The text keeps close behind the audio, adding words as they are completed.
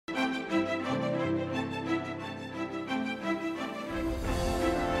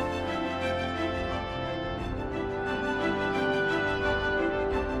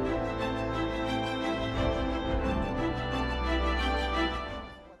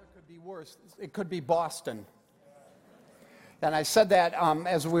It could be Boston. And I said that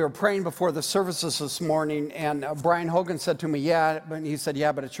as we were praying before the services this morning, and Brian Hogan said to me, but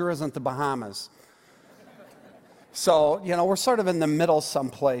it sure isn't the Bahamas. So, we're sort of in the middle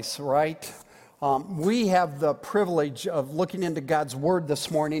someplace, right? We have the privilege of looking into God's Word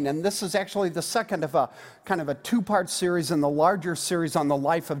this morning, and this is actually the second of a kind of a two-part series in the larger series on the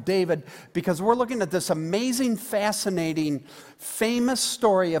life of David, because we're looking at this amazing, fascinating, famous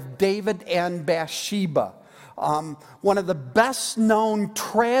story of David and Bathsheba. One of the best-known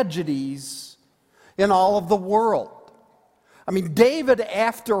tragedies in all of the world. I mean, David,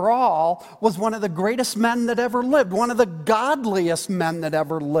 after all, was one of the greatest men that ever lived, one of the godliest men that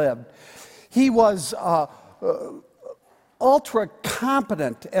ever lived. He was ultra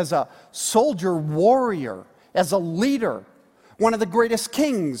competent as a soldier warrior, as a leader, one of the greatest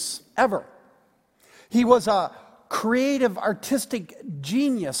kings ever. He was a creative, artistic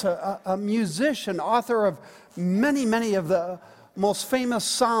genius, a musician, author of many, many of the most famous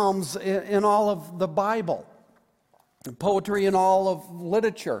psalms in all of the Bible, poetry in all of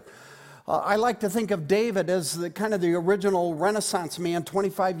literature. I like to think of David as the original Renaissance man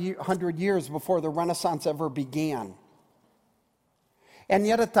 2,500 years before the Renaissance ever began. And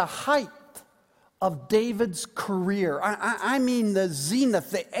yet at the height of David's career, I mean the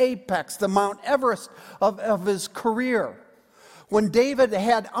zenith, the apex, the Mount Everest of his career, when David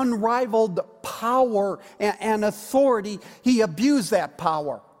had unrivaled power and authority, he abused that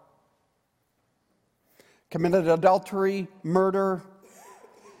power. Committed adultery, murder,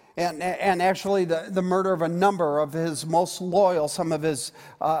 and actually the murder of a number of his most loyal, some of his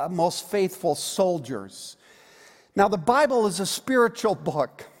most faithful soldiers. Now, the Bible is a spiritual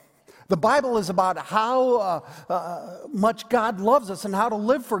book. The Bible is about how much God loves us and how to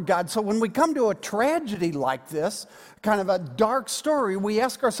live for God. So when we come to a tragedy like this, kind of a dark story, we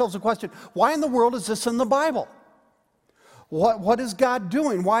ask ourselves the question, why in the world is this in the Bible? What is God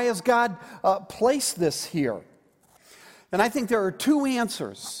doing? Why has God placed this here? And I think there are two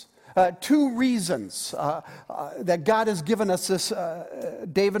answers, two reasons that God has given us this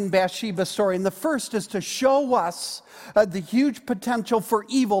David and Bathsheba story. And the first is to show us the huge potential for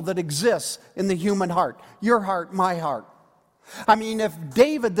evil that exists in the human heart, your heart, my heart. I mean, if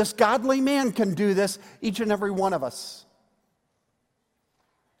David, this godly man, can do this, each and every one of us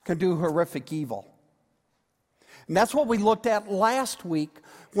can do horrific evil. And that's what we looked at last week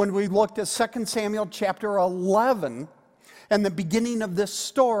when we looked at 2 Samuel chapter 11 and the beginning of this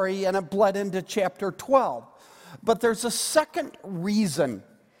story, and it bled into chapter 12. But there's a second reason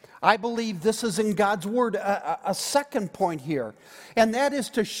I believe this is in God's Word, a second point here, and that is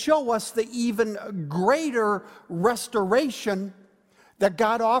to show us the even greater restoration that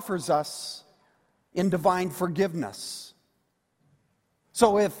God offers us in divine forgiveness.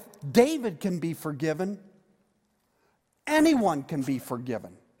 So if David can be forgiven, anyone can be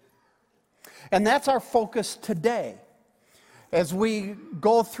forgiven. And that's our focus today as we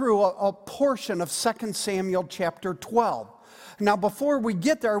go through a portion of 2 Samuel chapter 12. Now, before we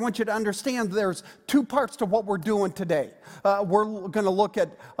get there, I want you to understand there's two parts to what we're doing today. We're going to look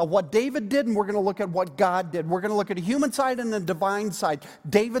at what David did, and we're going to look at what God did. We're going to look at a human side and a divine side.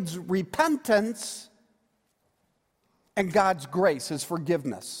 David's repentance and God's grace, his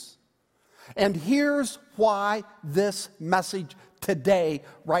forgiveness. And here's why this message today,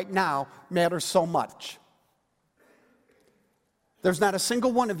 right now, matters so much. There's not a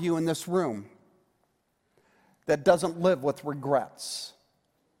single one of you in this room that doesn't live with regrets.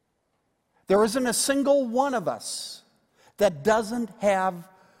 There isn't a single one of us that doesn't have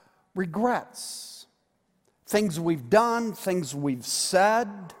regrets. Things we've done, things we've said,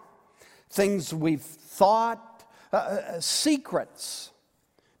 things we've thought, secrets.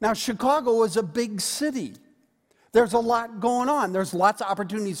 Now, Chicago is a big city. There's a lot going on. There's lots of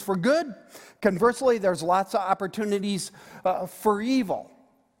opportunities for good. Conversely, there's lots of opportunities for evil.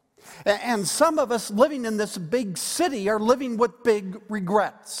 And some of us living in this big city are living with big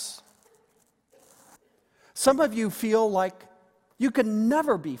regrets. Some of you feel like you can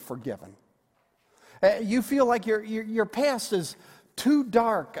never be forgiven. You feel like your past is too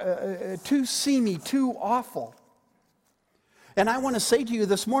dark, too seamy, too awful. And I want to say to you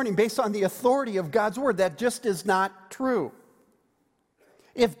this morning, based on the authority of God's Word, that just is not true.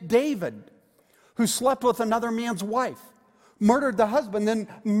 If David, who slept with another man's wife, murdered the husband, then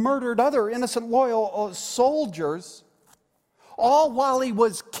murdered other innocent, loyal soldiers, all while he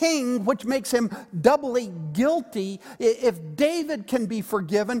was king, which makes him doubly guilty, if David can be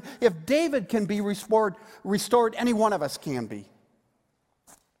forgiven, if David can be restored, any one of us can be,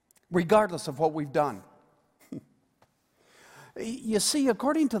 regardless of what we've done. You see,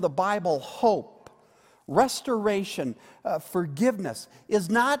 according to the Bible, hope, restoration, forgiveness is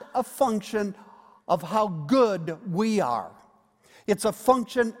not a function of how good we are. It's a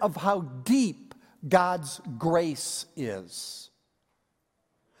function of how deep God's grace is.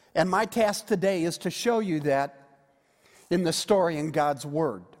 And my task today is to show you that in the story in God's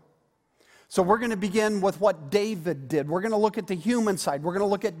Word. So we're going to begin with what David did. We're going to look at the human side. We're going to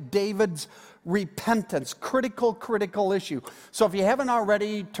look at David's repentance, critical issue. So if you haven't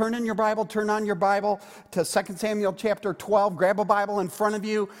already, turn on your Bible to 2 Samuel chapter 12. Grab a Bible in front of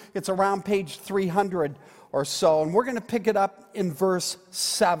you. It's around page 300 or so. And we're going to pick it up in verse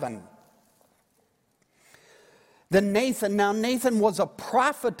 7. Then Nathan was a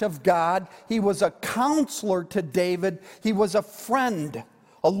prophet of God. He was a counselor to David. He was a friend,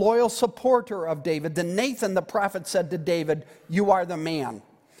 a loyal supporter of David. Then Nathan the prophet said to David, "You are the man.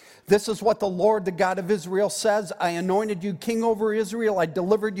 This is what the Lord, the God of Israel, says. I anointed you king over Israel. I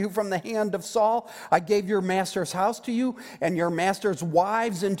delivered you from the hand of Saul. I gave your master's house to you and your master's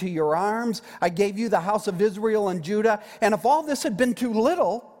wives into your arms. I gave you the house of Israel and Judah. And if all this had been too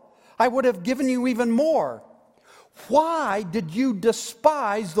little, I would have given you even more. Why did you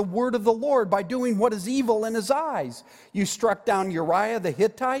despise the word of the Lord by doing what is evil in his eyes? You struck down Uriah the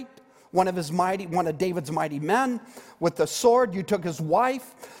Hittite, one of David's mighty men. With the sword, you took his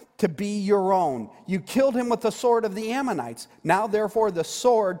wife to be your own. You killed him with the sword of the Ammonites. Now, therefore, the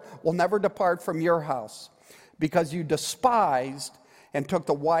sword will never depart from your house, because you despised me and took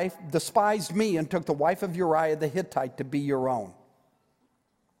the wife of Uriah the Hittite to be your own."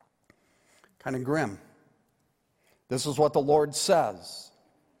 Kind of grim. This is what the Lord says.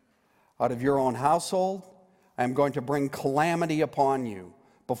 Out of your own household, I am going to bring calamity upon you.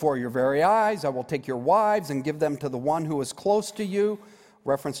 Before your very eyes, I will take your wives and give them to the one who is close to you,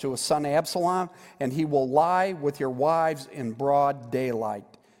 reference to his son Absalom, and he will lie with your wives in broad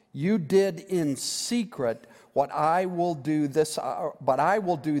daylight. You did in secret but I will do this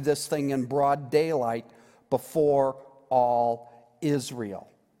thing in broad daylight before all Israel.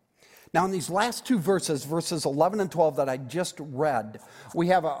 Now, in these last two verses, verses 11 and 12 that I just read, we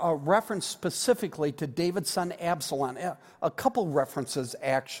have a reference specifically to David's son Absalom, a couple references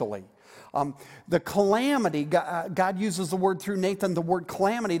actually. The calamity, God uses the word through Nathan, the word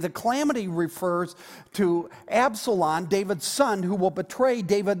calamity. The calamity refers to Absalom, David's son, who will betray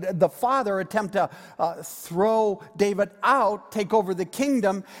David, the father, attempt to throw David out, take over the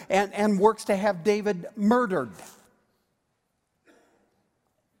kingdom, and works to have David murdered.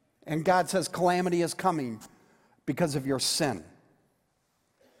 And God says calamity is coming because of your sin.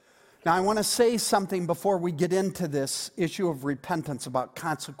 Now, I want to say something before we get into this issue of repentance about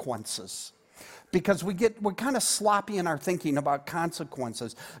consequences, because we're kind of sloppy in our thinking about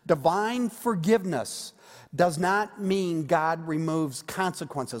consequences. Divine forgiveness does not mean God removes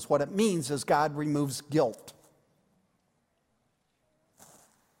consequences. What it means is God removes guilt.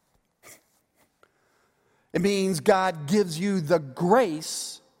 It means God gives you the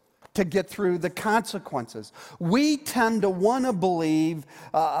grace to get through the consequences. We tend to want to believe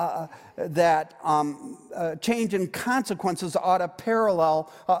that change in consequences ought to parallel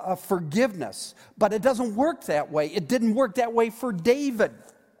forgiveness. But it doesn't work that way. It didn't work that way for David.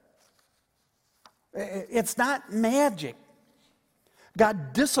 It's not magic.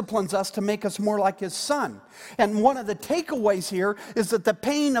 God disciplines us to make us more like his son. And one of the takeaways here is that the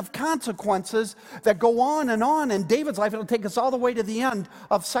pain of consequences that go on in David's life, it'll take us all the way to the end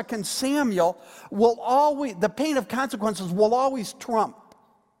of 2 Samuel, the pain of consequences will always trump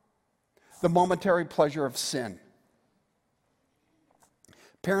the momentary pleasure of sin.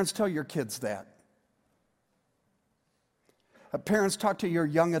 Parents, tell your kids that. Parents, talk to your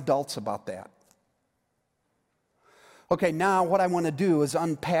young adults about that. Okay, now what I want to do is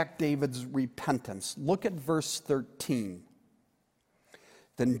unpack David's repentance. Look at verse 13.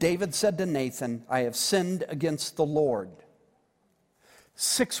 Then David said to Nathan, I have sinned against the Lord.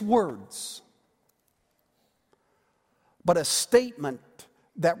 6 words, but a statement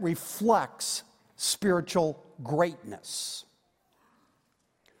that reflects spiritual greatness.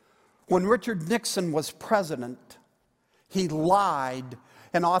 When Richard Nixon was president, he lied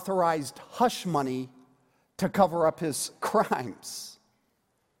and authorized hush money to cover up his crimes.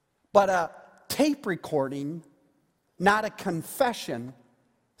 But a tape recording, not a confession,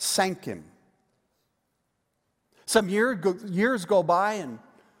 sank him. Some years go by and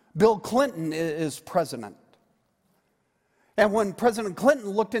Bill Clinton is president. And when President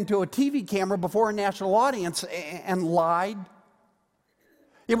Clinton looked into a TV camera before a national audience and lied,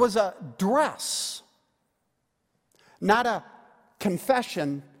 it was a dress, not a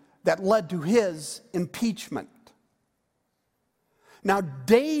confession that led to his impeachment. Now,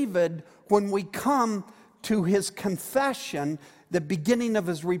 David, when we come to his confession, the beginning of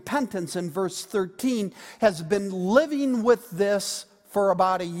his repentance in verse 13, has been living with this for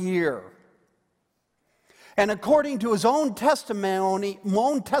about a year. And according to his own testimony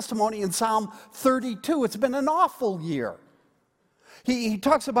in Psalm 32, it's been an awful year. He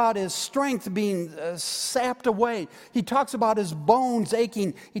talks about his strength being sapped away. He talks about his bones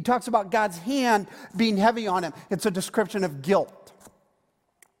aching. He talks about God's hand being heavy on him. It's a description of guilt,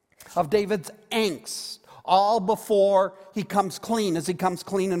 of David's angst, all before he comes clean, as he comes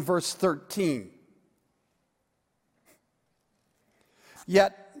clean in verse 13.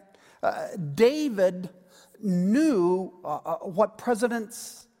 Yet, David knew what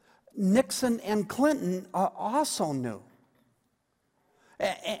Presidents Nixon and Clinton also knew.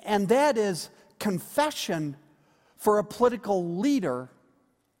 And that is, confession for a political leader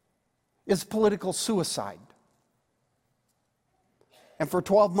is political suicide. And for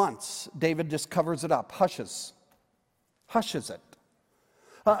 12 months, David just covers it up, hushes it.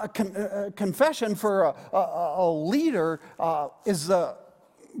 Confession for a leader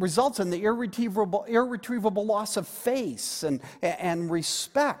results in the irretrievable loss of face and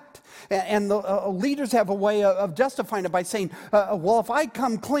respect. And the leaders have a way of justifying it by saying, well, if I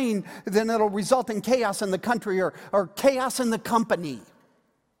come clean, then it'll result in chaos in the country or chaos in the company.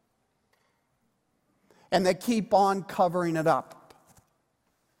 And they keep on covering it up.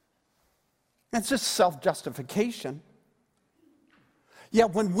 It's just self-justification.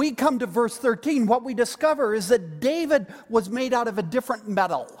 Yet when we come to verse 13, what we discover is that David was made out of a different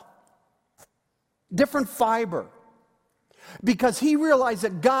metal, different fiber, because he realized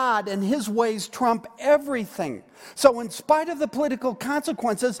that God and his ways trump everything. So in spite of the political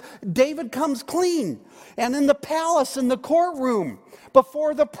consequences, David comes clean. And in the palace, in the courtroom,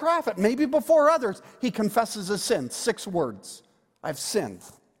 before the prophet, maybe before others, he confesses his sins. 6 words: I've sinned.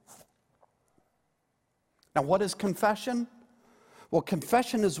 Now, what is confession? Well,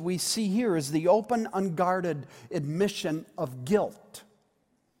 confession, as we see here, is the open, unguarded admission of guilt.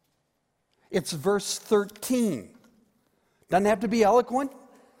 It's verse 13. Doesn't have to be eloquent.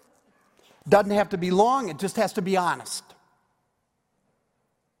 Doesn't have to be long. It just has to be honest.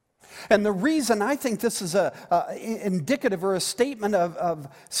 And the reason I think this is indicative or a statement of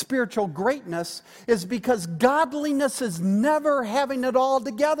spiritual greatness is because godliness is never having it all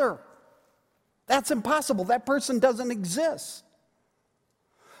together. That's impossible. That person doesn't exist.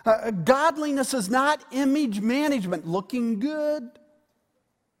 Godliness is not image management, looking good.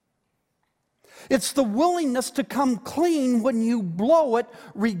 It's the willingness to come clean when you blow it,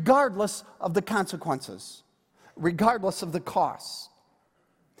 regardless of the consequences, regardless of the cost.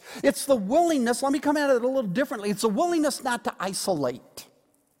 It's the willingness, let me come at it a little differently, it's the willingness not to isolate,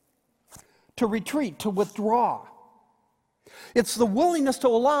 to retreat, to withdraw. It's the willingness to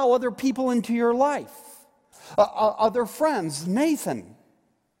allow other people into your life, other friends, Nathan.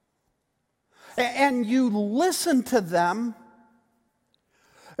 And you listen to them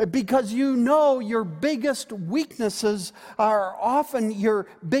because you know your biggest weaknesses are often your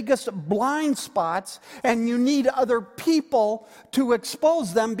biggest blind spots, and you need other people to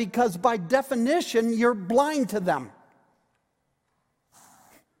expose them because by definition you're blind to them.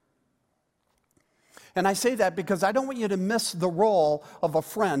 And I say that because I don't want you to miss the role of a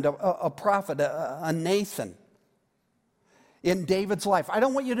friend, a prophet, a Nathan in David's life. I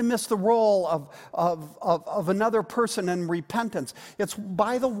don't want you to miss the role of another person in repentance. It's,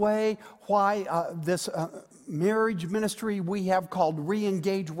 by the way, why this marriage ministry we have called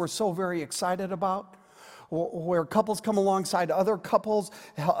Re-Engage we're so very excited about, where couples come alongside other couples,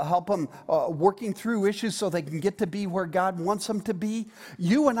 help them working through issues so they can get to be where God wants them to be.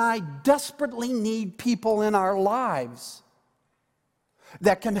 You and I desperately need people in our lives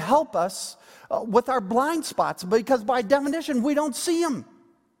that can help us with our blind spots, because by definition we don't see them.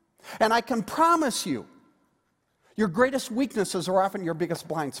 And I can promise you, your greatest weaknesses are often your biggest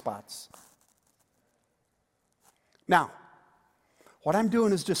blind spots. Now, what I'm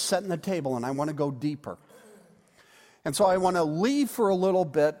doing is just setting the table, and I want to go deeper. And so I want to leave for a little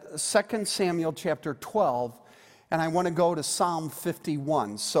bit 2 Samuel chapter 12, and I want to go to Psalm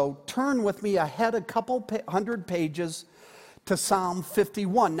 51. So turn with me ahead a couple hundred pages to Psalm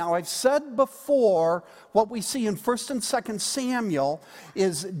 51. Now, I've said before, what we see in 1 and 2 Samuel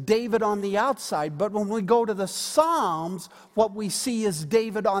is David on the outside, but when we go to the Psalms, what we see is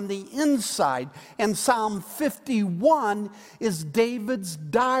David on the inside. And Psalm 51 is David's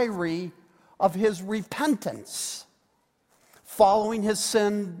diary of his repentance, following his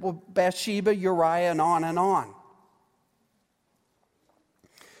sin with Bathsheba, Uriah, and on and on.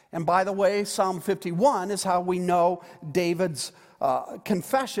 And by the way, Psalm 51 is how we know David's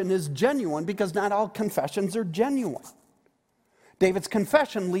confession is genuine, because not all confessions are genuine. David's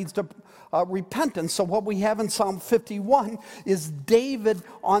confession leads to repentance. So what we have in Psalm 51 is David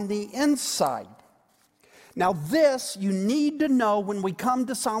on the inside. Now this, you need to know when we come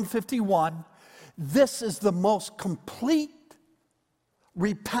to Psalm 51, this is the most complete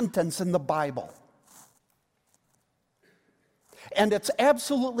repentance in the Bible. And it's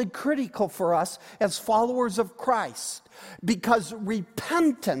absolutely critical for us as followers of Christ, because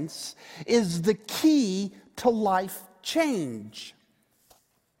repentance is the key to life change.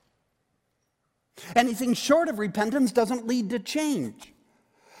 Anything short of repentance doesn't lead to change.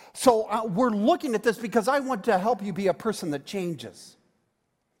 So we're looking at this because I want to help you be a person that changes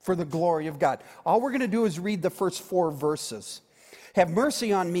for the glory of God. All we're going to do is read the first 4 verses. Have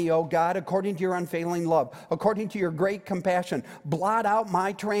mercy on me, O God, according to your unfailing love, according to your great compassion. Blot out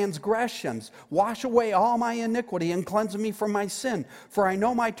my transgressions. Wash away all my iniquity and cleanse me from my sin. For I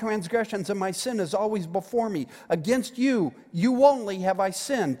know my transgressions, and my sin is always before me. Against you, you only have I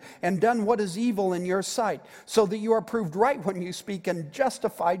sinned and done what is evil in your sight, so that you are proved right when you speak and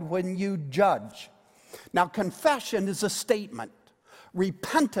justified when you judge. Now, confession is a statement.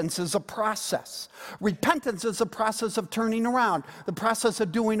 Repentance is a process. Repentance is a process of turning around, the process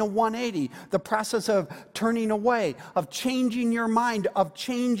of doing a 180, the process of turning away, of changing your mind, of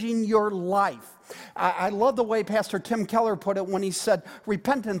changing your life. I love the way Pastor Tim Keller put it when he said,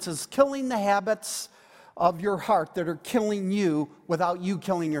 repentance is killing the habits of your heart that are killing you without you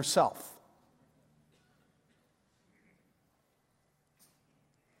killing yourself.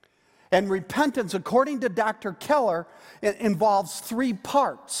 And repentance, according to Dr. Keller, it involves 3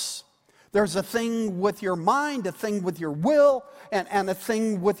 parts. There's a thing with your mind, a thing with your will, and a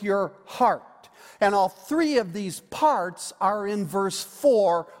thing with your heart. And all 3 of these parts are in verse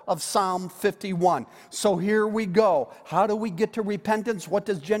 4 of Psalm 51. So here we go. How do we get to repentance? What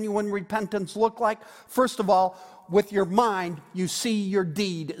does genuine repentance look like? First of all, with your mind, you see your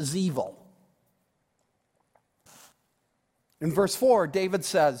deed as evil. In verse 4, David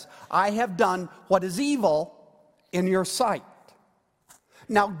says, I have done what is evil in your sight.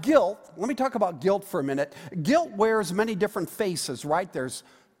 Now, guilt, let me talk about guilt for a minute. Guilt wears many different faces, right? There's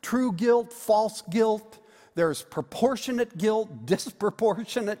true guilt, false guilt. There's proportionate guilt,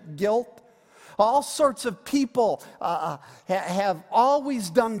 disproportionate guilt. All sorts of people have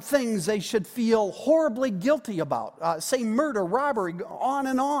always done things they should feel horribly guilty about. Say murder, robbery, on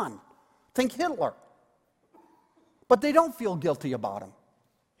and on. Think Hitler. But they don't feel guilty about them.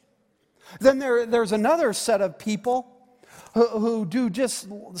 Then there's another set of people who do just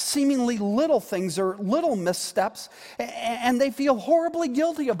seemingly little things or little missteps, and they feel horribly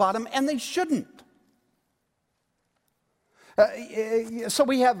guilty about them, and they shouldn't. So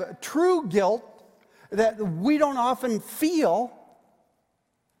we have true guilt that we don't often feel,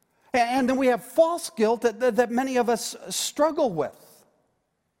 and then we have false guilt that many of us struggle with.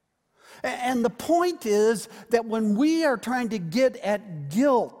 And the point is that when we are trying to get at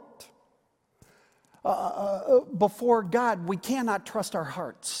guilt before God, we cannot trust our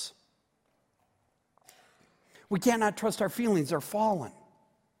hearts. We cannot trust our feelings. They're fallen.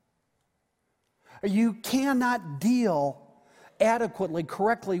 You cannot deal adequately,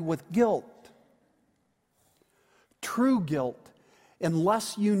 correctly with guilt. True guilt,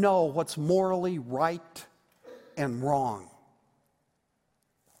 unless you know what's morally right and wrong.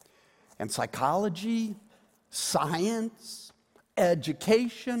 And psychology, science,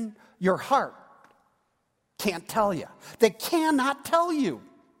 education, your heart can't tell you. They cannot tell you.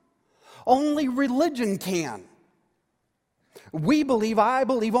 Only religion can. I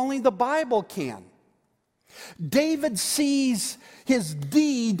believe only the Bible can. David sees his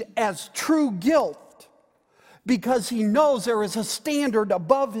deed as true guilt because he knows there is a standard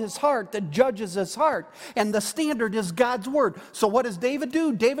above his heart that judges his heart, and the standard is God's word. So what does David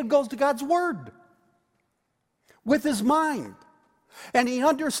do? David goes to God's word with his mind, and he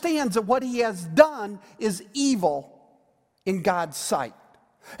understands that what he has done is evil in God's sight.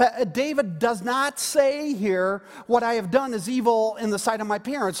 David does not say here, what I have done is evil in the sight of my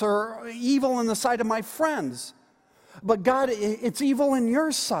parents or evil in the sight of my friends. But God, it's evil in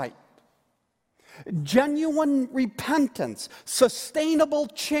your sight. Genuine repentance, sustainable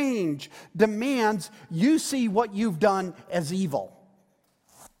change demands you see what you've done as evil.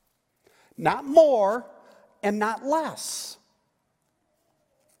 Not more and not less.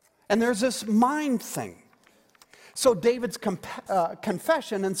 And there's this mind thing. So David's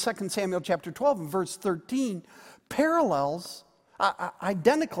confession in 2 Samuel chapter 12 and verse 13 parallels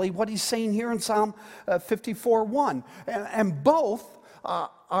identically what he's saying here in Psalm 54:1. And both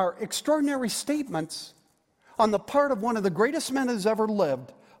are extraordinary statements on the part of one of the greatest men who's ever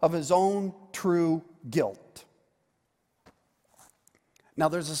lived of his own true guilt. Now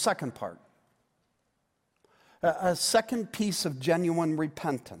there's a second part. A second piece of genuine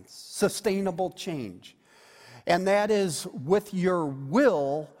repentance, sustainable change. And that is, with your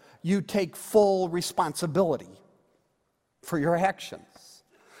will, you take full responsibility for your actions.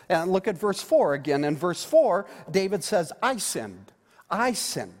 And look at verse 4 again. In verse 4, David says, I sinned. I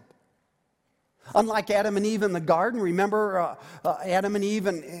sinned. Unlike Adam and Eve in the garden, remember Adam and Eve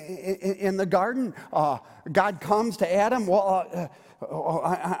in the garden? God comes to Adam,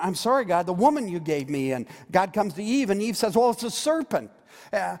 I'm sorry, God, the woman you gave me. And God comes to Eve, and Eve says, well, it's a serpent.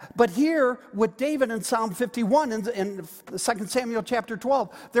 But here, with David in Psalm 51, in 2 Samuel chapter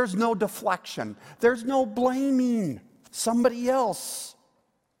 12, there's no deflection. There's no blaming somebody else.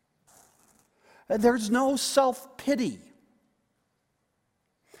 There's no self-pity.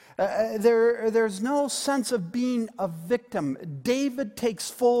 There's no sense of being a victim. David takes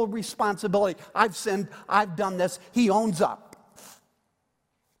full responsibility. I've sinned. I've done this. He owns up.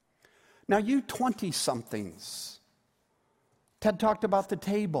 Now, you 20-somethings, Ted talked about the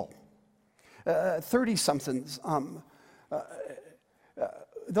table. 30-somethings,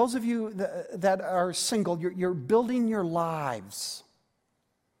 those of you that are single, you're building your lives.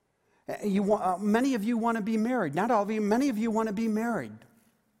 Many of you want to be married. Not all of you, many of you want to be married.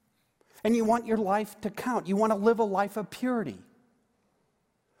 And you want your life to count. You want to live a life of purity.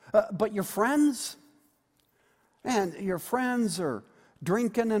 But your friends, are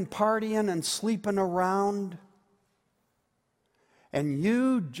drinking and partying and sleeping around. And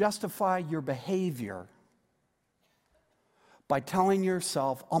you justify your behavior by telling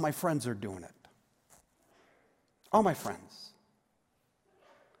yourself, all my friends are doing it. All my friends.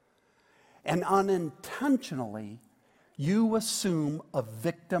 And unintentionally, you assume a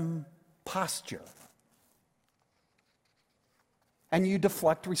victim posture. And you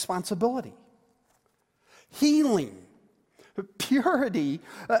deflect responsibility. Healing, purity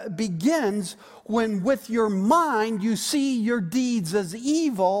begins when with your mind you see your deeds as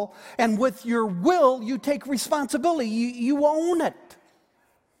evil, and with your will you take responsibility. You own it.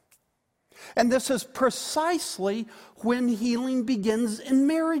 And this is precisely when healing begins in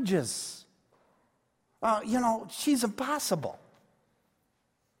marriages. She's impossible.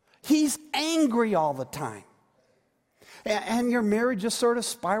 He's angry all the time. And your marriage just sort of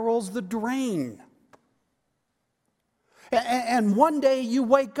spirals the drain. And one day you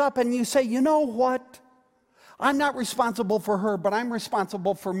wake up and you say, you know what? I'm not responsible for her, but I'm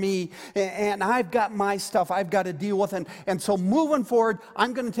responsible for me. And I've got my stuff I've got to deal with. And so moving forward,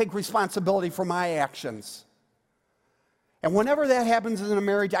 I'm going to take responsibility for my actions. And whenever that happens in a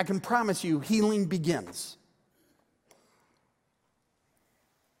marriage, I can promise you, healing begins.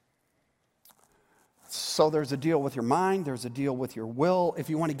 So there's a deal with your mind, there's a deal with your will. If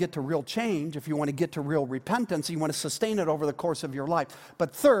you want to get to real change, if you want to get to real repentance, you want to sustain it over the course of your life.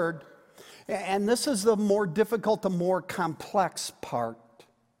 But third, and this is the more difficult, the more complex part,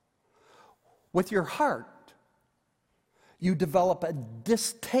 with your heart, you develop a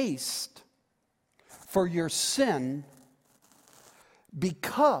distaste for your sin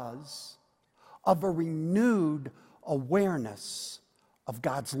because of a renewed awareness of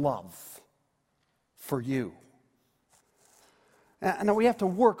God's love for you. Now we have to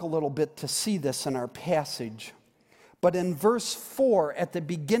work a little bit to see this in our passage. But in verse 4 at the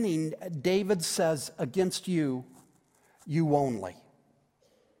beginning, David says, against you, you only.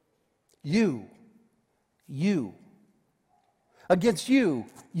 You. Against you,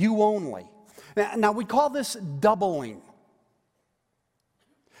 you only. Now we call this doubling.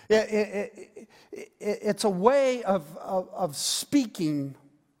 It's a way of speaking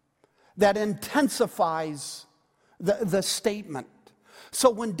that intensifies the statement. So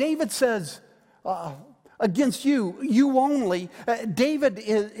when David says, against you, you only, David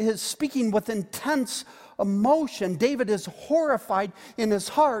is speaking with intense emotion. David is horrified in his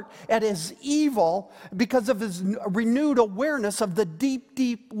heart at his evil because of his renewed awareness of the deep,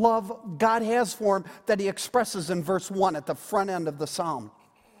 deep love God has for him that he expresses in verse 1 at the front end of the psalm.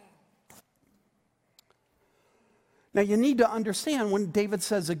 Now, you need to understand when David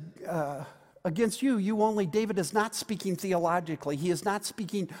says, against you, you only, David is not speaking theologically. He is not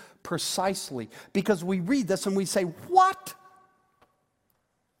speaking precisely. Because we read this and we say, what?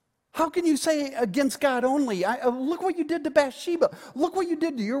 How can you say against God only? Look what you did to Bathsheba. Look what you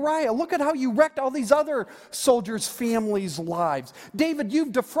did to Uriah. Look at how you wrecked all these other soldiers' families' lives. David,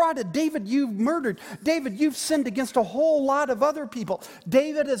 you've defrauded. David, you've murdered. David, you've sinned against a whole lot of other people.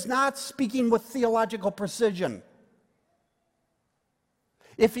 David is not speaking with theological precision.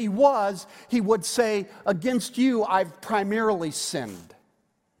 If he was, he would say, against you I've primarily sinned.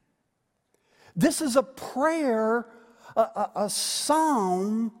 This is a prayer, a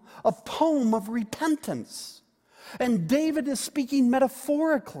psalm, a poem of repentance. And David is speaking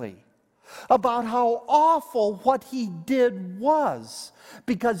metaphorically about how awful what he did was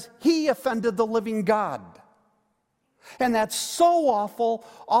because he offended the living God. And that's so awful,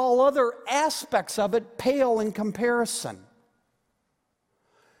 all other aspects of it pale in comparison.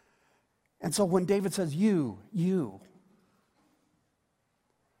 And so when David says, you,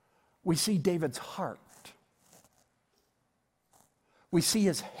 we see David's heart. We see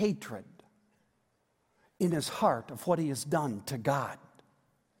his hatred in his heart of what he has done to God.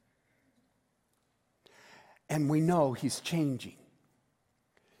 And we know he's changing.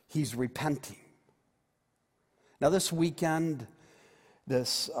 He's repenting. Now this weekend,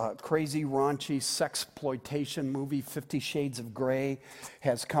 this crazy, raunchy sexploitation movie, 50 Shades of Grey,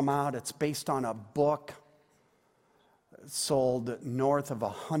 has come out. It's based on a book. It sold north of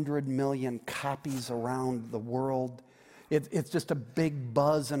 100 million copies around the world. It's just a big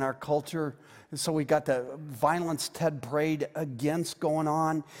buzz in our culture. And so we got the violence Ted prayed against going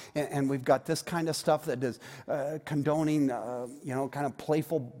on, and we've got this kind of stuff that is condoning, kind of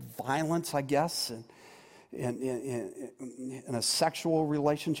playful violence, I guess, in a sexual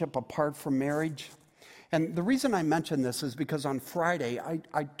relationship apart from marriage. And the reason I mention this is because on Friday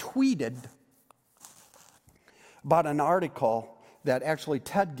I tweeted about an article that actually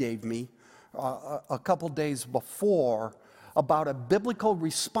Ted gave me a couple days before about a biblical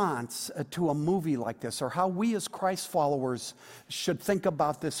response to a movie like this, or how we as Christ followers should think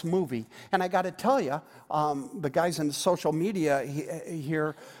about this movie. And I got to tell you, the guys in social media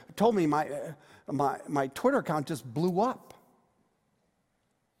here told me my Twitter account just blew up.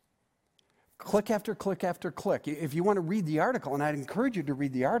 Click after click after click. If you want to read the article, and I'd encourage you to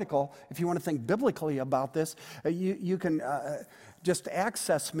read the article, if you want to think biblically about this, you can just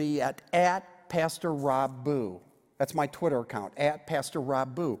access me at Pastor Rob Boo. That's my Twitter account, at Pastor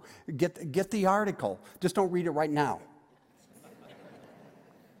Rob Boo. Get the article. Just don't read it right now.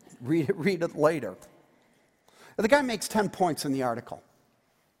 Read it later. The guy makes 10 points in the article.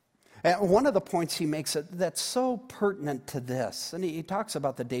 And one of the points he makes that's so pertinent to this, and he talks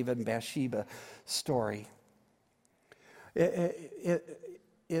about the David and Bathsheba story. It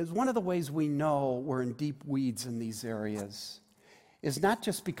is one of the ways we know we're in deep weeds in these areas is not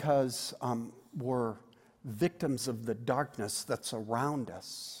just because we're victims of the darkness that's around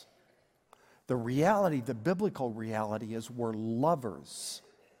us. The reality, the biblical reality, is we're lovers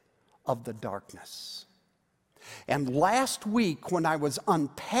of the darkness. And last week, when I was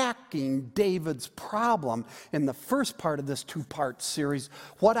unpacking David's problem in the first part of this two-part series,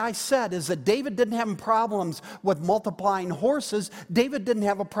 what I said is that David didn't have problems with multiplying horses. David didn't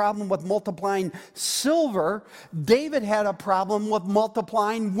have a problem with multiplying silver. David had a problem with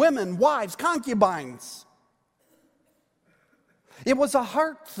multiplying women, wives, concubines. It was a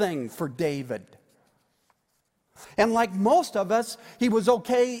heart thing for David. And like most of us, he was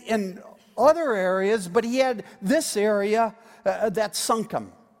okay in other areas, but he had this area that sunk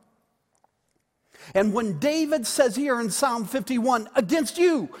him. And when David says here in Psalm 51, against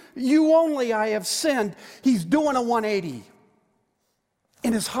you only I have sinned, he's doing a 180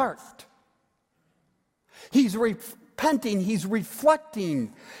 in his heart. He's repenting, he's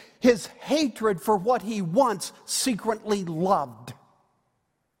reflecting his hatred for what he once secretly loved.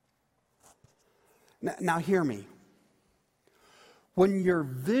 Now hear me. When your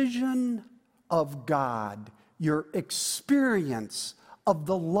vision of God, your experience of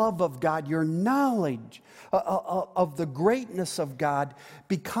the love of God, your knowledge of the greatness of God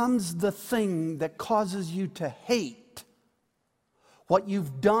becomes the thing that causes you to hate what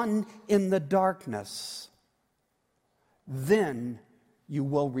you've done in the darkness, then you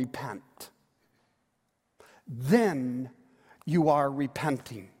will repent. Then you are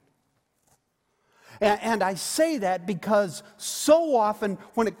repenting. And I say that because so often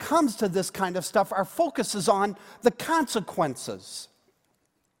when it comes to this kind of stuff, our focus is on the consequences.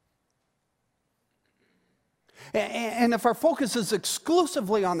 And if our focus is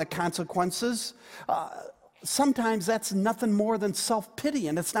exclusively on the consequences, sometimes that's nothing more than self-pity,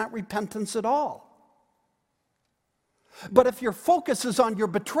 and it's not repentance at all. But if your focus is on your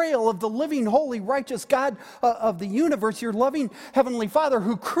betrayal of the living, holy, righteous God of the universe, your loving Heavenly Father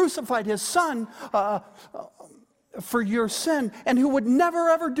who crucified His Son for your sin and who would never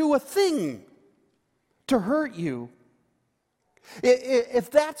ever do a thing to hurt you, if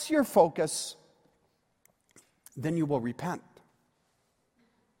that's your focus, then you will repent.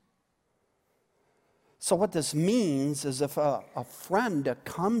 So what this means is if a friend that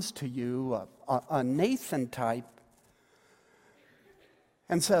comes to you, a Nathan type,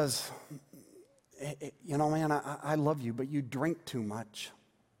 and says, you know, man, I love you, but you drink too much.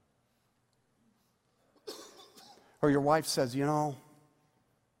 Or your wife says, you know,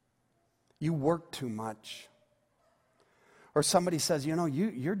 you work too much. Or somebody says, you know,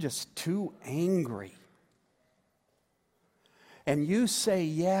 you're just too angry. And you say,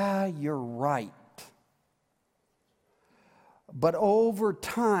 yeah, you're right. But over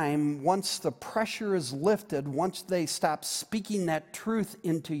time, once the pressure is lifted, once they stop speaking that truth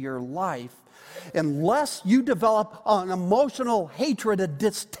into your life, unless you develop an emotional hatred, a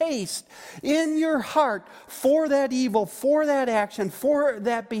distaste in your heart for that evil, for that action, for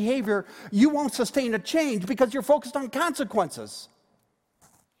that behavior, you won't sustain a change because you're focused on consequences.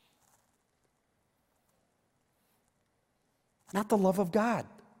 Not the love of God.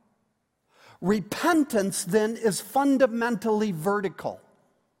 Repentance, then, is fundamentally vertical.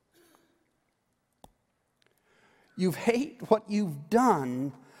 You hate what you've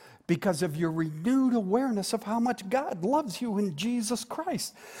done because of your renewed awareness of how much God loves you in Jesus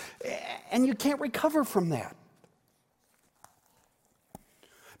Christ. And you can't recover from that.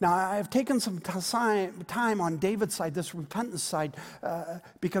 Now, I've taken some time on David's side, this repentance side,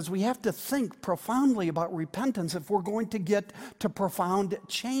 because we have to think profoundly about repentance if we're going to get to profound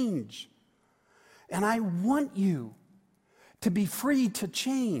change. And I want you to be free to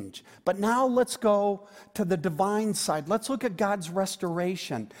change. But now let's go to the divine side. Let's look at God's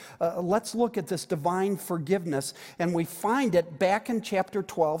restoration. Let's look at this divine forgiveness. And we find it back in chapter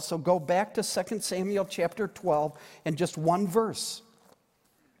 12. So go back to 2 Samuel chapter 12 and just one verse.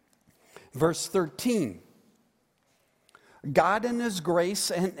 Verse 13. God in his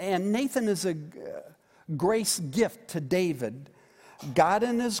grace, and Nathan is a grace gift to David. God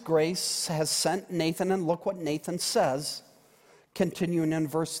in his grace has sent Nathan, and look what Nathan says, continuing in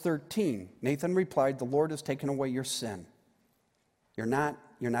verse 13. Nathan replied, the Lord has taken away your sin. You're not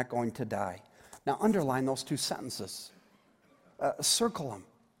going to die. Now underline those two sentences. Circle them.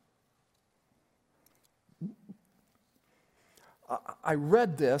 I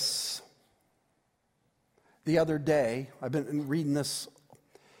read this the other day. I've been reading this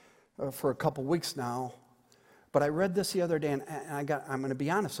for a couple weeks now. But I read this the other day, and I'm going to be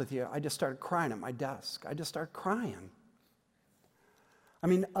honest with you, I just started crying at my desk. I just started crying. I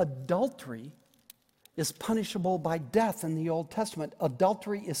mean, adultery is punishable by death in the Old Testament.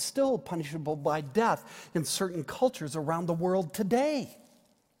 Adultery is still punishable by death in certain cultures around the world today.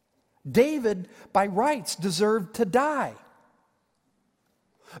 David, by rights, deserved to die.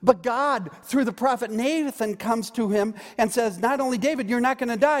 But God, through the prophet Nathan, comes to him and says, not only David, you're not going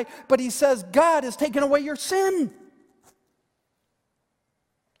to die, but he says, God has taken away your sin.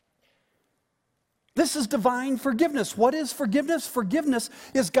 This is divine forgiveness. What is forgiveness? Forgiveness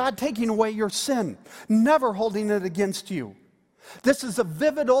is God taking away your sin, never holding it against you. This is a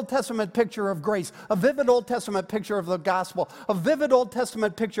vivid Old Testament picture of grace, a vivid Old Testament picture of the gospel, a vivid Old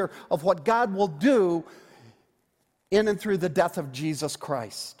Testament picture of what God will do in and through the death of Jesus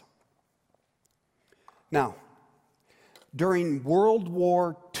Christ. Now, during World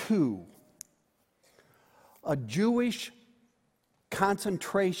War II, a Jewish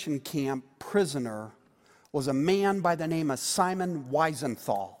concentration camp prisoner was a man by the name of Simon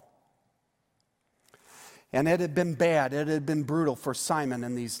Wiesenthal. And it had been bad, it had been brutal for Simon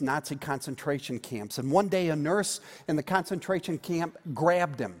in these Nazi concentration camps. And one day a nurse in the concentration camp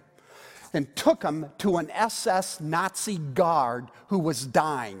grabbed him and took him to an SS Nazi guard who was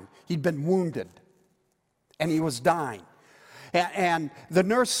dying. He'd been wounded, and he was dying. And the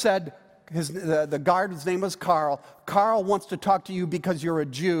nurse said, the guard, his name was Carl. Carl wants to talk to you because you're a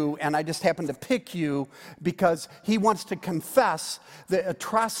Jew, and I just happened to pick you because he wants to confess the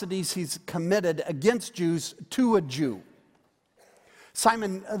atrocities he's committed against Jews to a Jew.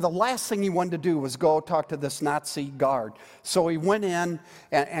 Simon, the last thing he wanted to do was go talk to this Nazi guard. So he went in,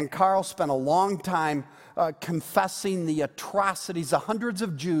 and Carl spent a long time confessing the atrocities, the hundreds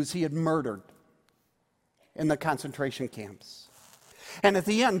of Jews he had murdered in the concentration camps. And at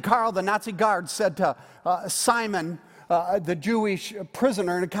the end, Carl, the Nazi guard, said to Simon, the Jewish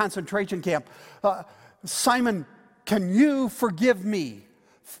prisoner in a concentration camp, Simon, can you forgive me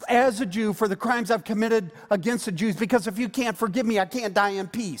as a Jew for the crimes I've committed against the Jews? Because if you can't forgive me, I can't die in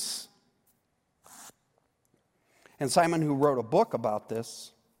peace. And Simon, who wrote a book about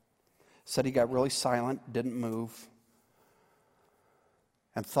this, said he got really silent, didn't move,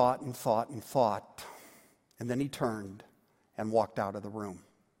 and thought and thought and thought. And then he turned and walked out of the room.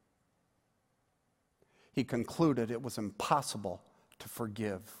 He concluded it was impossible to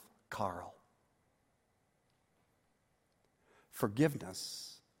forgive Carl.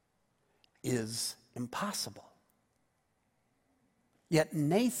 forgiveness is impossible. Yet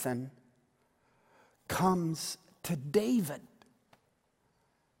Nathan comes to David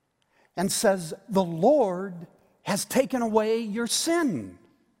and says, the Lord has taken away your sin.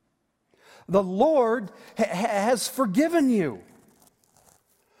 The Lord has forgiven you.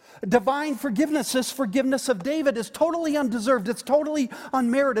 Divine forgiveness, this forgiveness of David, is totally undeserved. It's totally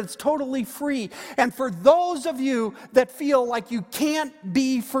unmerited. It's totally free. And for those of you that feel like you can't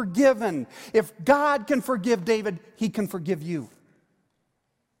be forgiven, if God can forgive David, he can forgive you.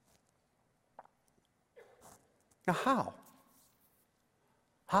 Now, how?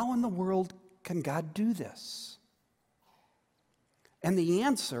 How in the world can God do this? And the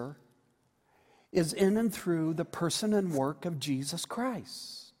answer is in and through the person and work of Jesus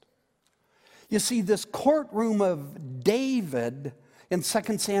Christ. You see, this courtroom of David in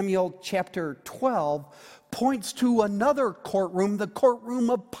 2 Samuel chapter 12 points to another courtroom, the courtroom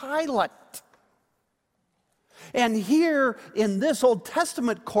of Pilate. And here in this Old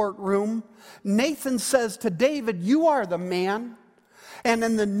Testament courtroom, Nathan says to David, you are the man. And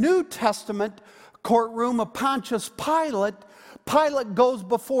in the New Testament courtroom of Pontius Pilate, Pilate goes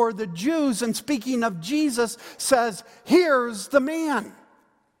before the Jews and, speaking of Jesus, says, here's the man.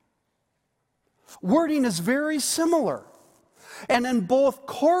 Wording is very similar. And in both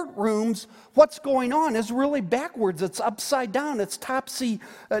courtrooms, what's going on is really backwards. It's upside down. It's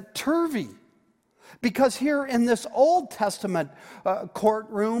topsy-turvy. Because here in this Old Testament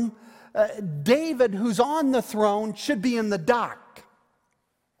courtroom, David, who's on the throne, should be in the dock.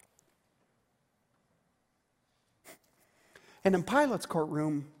 And in Pilate's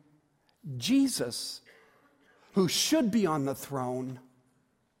courtroom, Jesus, who should be on the throne,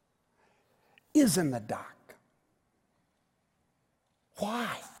 is in the dock.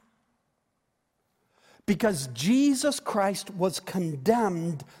 Why? Because Jesus Christ was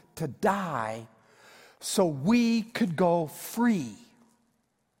condemned to die so we could go free.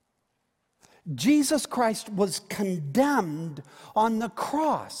 Jesus Christ was condemned on the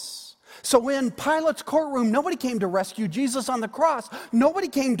cross. So in Pilate's courtroom, nobody came to rescue Jesus on the cross. Nobody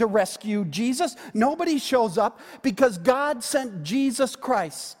came to rescue Jesus. Nobody shows up because God sent Jesus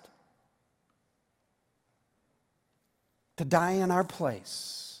Christ to die in our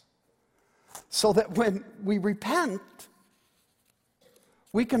place, so that when we repent,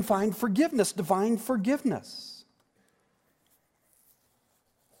 we can find forgiveness, divine forgiveness.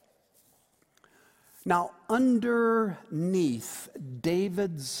 Now, underneath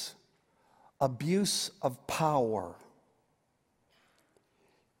David's abuse of power,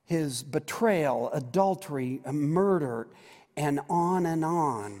 his betrayal, adultery, murder, and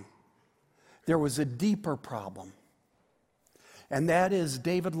on, there was a deeper problem. And that is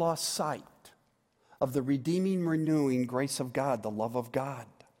David lost sight of the redeeming, renewing grace of God, the love of God.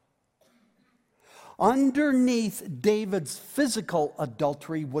 Underneath David's physical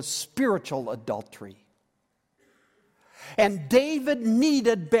adultery was spiritual adultery. And David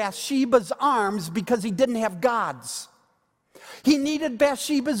needed Bathsheba's arms because he didn't have God's. He needed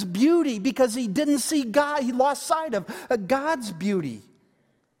Bathsheba's beauty because he didn't see God. He lost sight of God's beauty.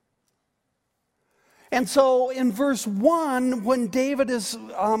 And so in verse 1, when David is,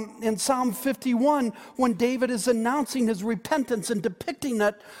 in Psalm 51, when David is announcing his repentance and depicting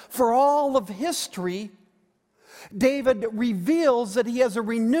it for all of history, David reveals that he has a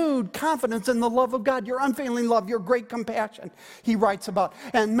renewed confidence in the love of God, your unfailing love, your great compassion, he writes about.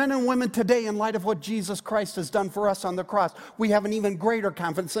 And men and women today, in light of what Jesus Christ has done for us on the cross, we have an even greater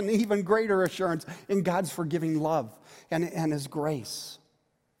confidence and even greater assurance in God's forgiving love and his grace.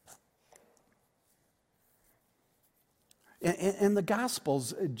 In the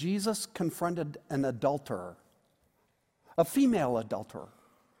Gospels, Jesus confronted an adulterer, a female adulterer,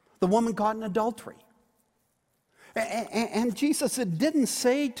 the woman caught in adultery. And Jesus didn't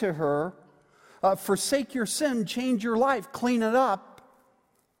say to her, forsake your sin, change your life, clean it up,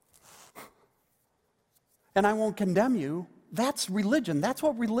 and I won't condemn you. That's religion. That's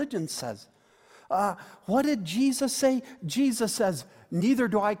what religion says. What did Jesus say? Jesus says, neither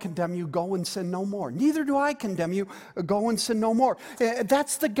do I condemn you, go and sin no more. Neither do I condemn you, go and sin no more.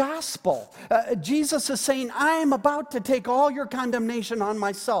 That's the gospel. Jesus is saying, I am about to take all your condemnation on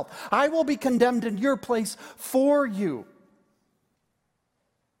myself. I will be condemned in your place for you.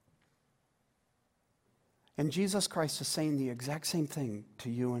 And Jesus Christ is saying the exact same thing to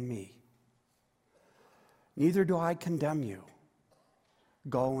you and me. Neither do I condemn you,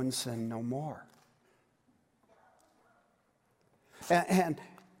 go and sin no more.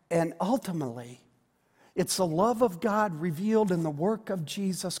 And ultimately, it's the love of God revealed in the work of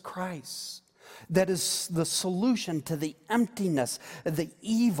Jesus Christ that is the solution to the emptiness, the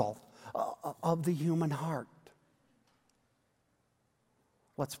evil of the human heart.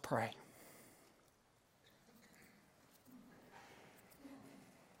 Let's pray.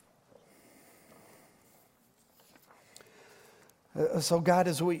 So God,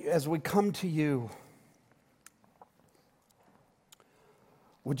 as we come to you,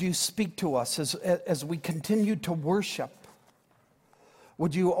 would you speak to us as we continue to worship?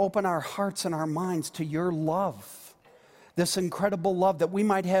 Would you open our hearts and our minds to your love, this incredible love, that we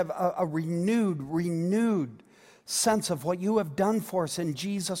might have a renewed sense of what you have done for us in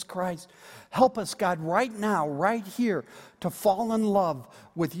Jesus Christ. Help us, God, right now, right here, to fall in love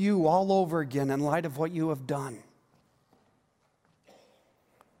with you all over again in light of what you have done.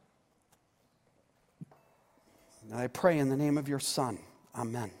 I pray in the name of your Son.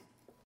 Amen.